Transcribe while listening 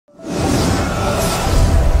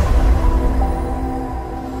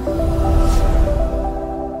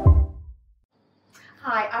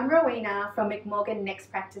from McMorgan Next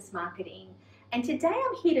Practice Marketing, and today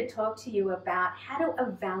I'm here to talk to you about how to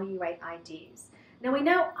evaluate ideas. Now, we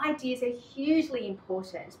know ideas are hugely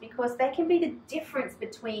important because they can be the difference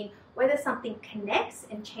between whether something connects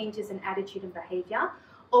and changes an attitude and behavior,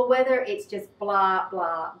 or whether it's just blah,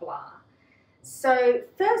 blah, blah. So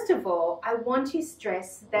first of all, I want to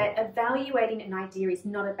stress that evaluating an idea is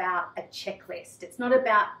not about a checklist. It's not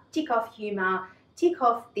about tick off humor, tick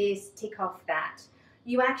off this, tick off that.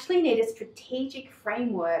 You actually need a strategic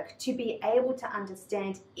framework to be able to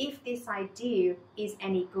understand if this idea is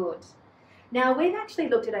any good. Now, we've actually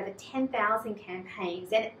looked at over 10,000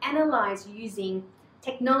 campaigns and analysed using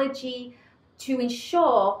technology to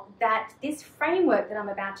ensure that this framework that I'm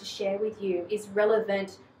about to share with you is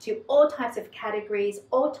relevant to all types of categories,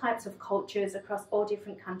 all types of cultures across all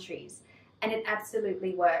different countries. And it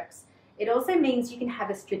absolutely works. It also means you can have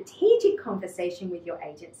a strategic conversation with your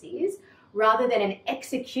agencies rather than an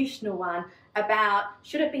executional one about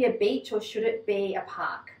should it be a beach or should it be a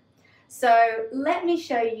park. So let me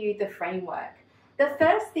show you the framework. The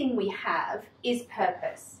first thing we have is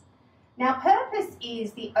purpose. Now, purpose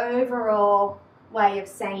is the overall way of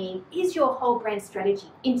saying, is your whole brand strategy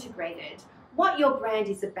integrated? What your brand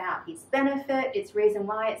is about, its benefit, its reason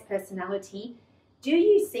why, its personality. Do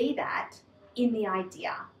you see that in the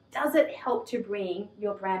idea? Does it help to bring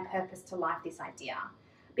your brand purpose to life, this idea?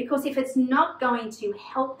 Because if it's not going to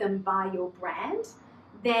help them buy your brand,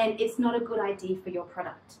 then it's not a good idea for your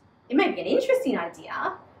product. It may be an interesting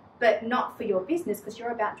idea, but not for your business because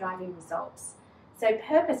you're about driving results. So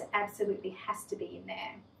purpose absolutely has to be in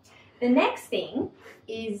there. The next thing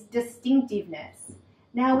is distinctiveness.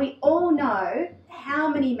 Now, we all know how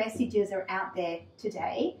many messages are out there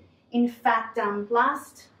today. In fact,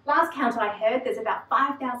 last count I heard, there's about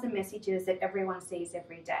 5,000 messages that everyone sees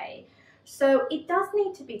every day. So it does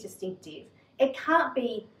need to be distinctive. It can't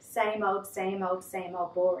be same old, same old, same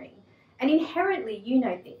old, boring. And inherently, you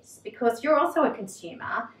know this because you're also a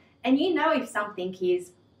consumer and you know if something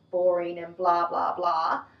is boring and blah, blah,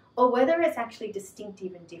 blah, or whether it's actually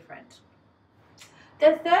distinctive and different.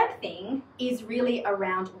 The third thing is really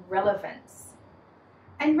around relevance.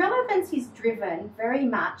 And relevance is driven very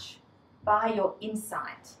much by your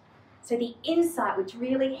insight. So the insight which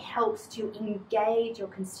really helps to engage your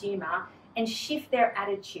consumer and shift their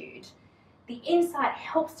attitude. The insight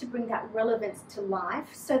helps to bring that relevance to life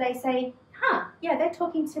so they say, yeah, they're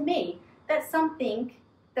talking to me. That's something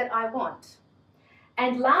that I want.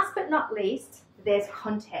 And last but not least, there's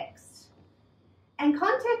context. And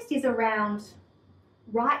context is around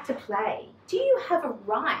right to play. Do you have a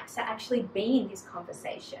right to actually be in this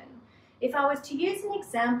conversation? If I was to use an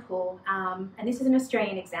example, and this is an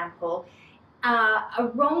Australian example,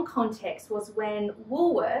 a wrong context was when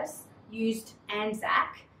Woolworths used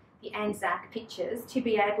Anzac, the Anzac pictures, to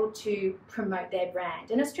be able to promote their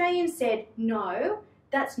brand. And Australians said, no,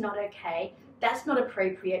 that's not okay. That's not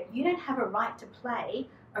appropriate. You don't have a right to play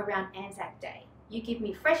around Anzac Day. You give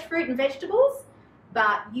me fresh fruit and vegetables,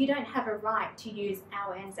 but you don't have a right to use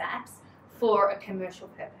our Anzacs for a commercial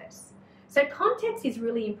purpose. So context is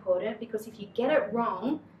really important because if you get it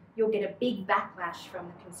wrong, you'll get a big backlash from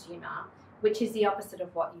the consumer, which is the opposite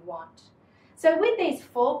of what you want. So with these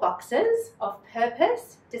 4 boxes of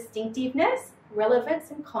purpose, distinctiveness,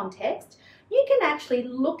 relevance, and context, you can actually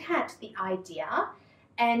look at the idea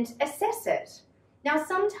and assess it. Now,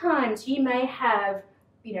 sometimes you may have,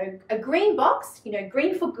 a green box,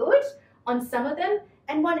 green for good on some of them,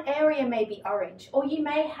 and one area may be orange, or you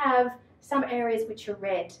may have some areas which are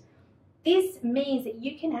red. This means that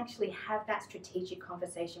you can actually have that strategic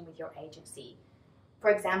conversation with your agency.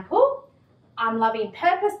 For example, I'm loving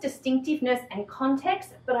purpose, distinctiveness, and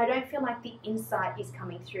context, but I don't feel like the insight is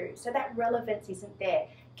coming through. So that relevance isn't there.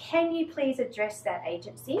 Can you please address that,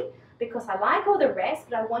 agency? Because I like all the rest,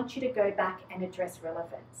 but I want you to go back and address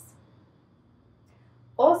relevance.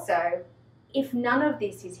 Also, if none of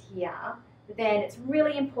this is here, then it's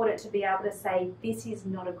really important to be able to say, this is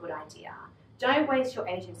not a good idea. Don't waste your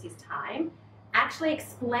agency's time. Actually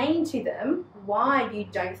explain to them why you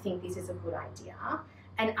don't think this is a good idea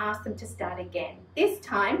and ask them to start again. This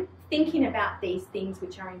time, thinking about these things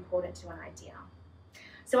which are important to an idea.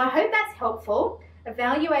 So I hope that's helpful.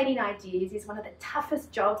 Evaluating ideas is one of the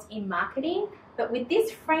toughest jobs in marketing, but with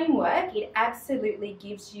this framework, it absolutely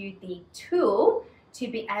gives you the tool to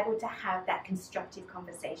be able to have that constructive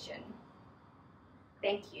conversation.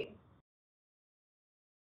 Thank you.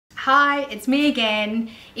 Hi, it's me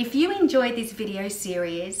again. If you enjoyed this video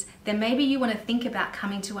series, then maybe you want to think about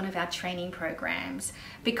coming to one of our training programs,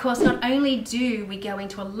 because not only do we go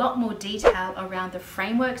into a lot more detail around the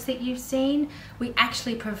frameworks that you've seen, we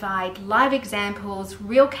actually provide live examples,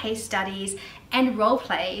 real case studies, and role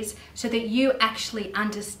plays so that you actually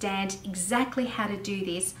understand exactly how to do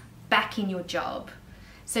this back in your job.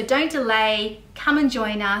 So don't delay, come and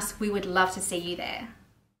join us. We would love to see you there.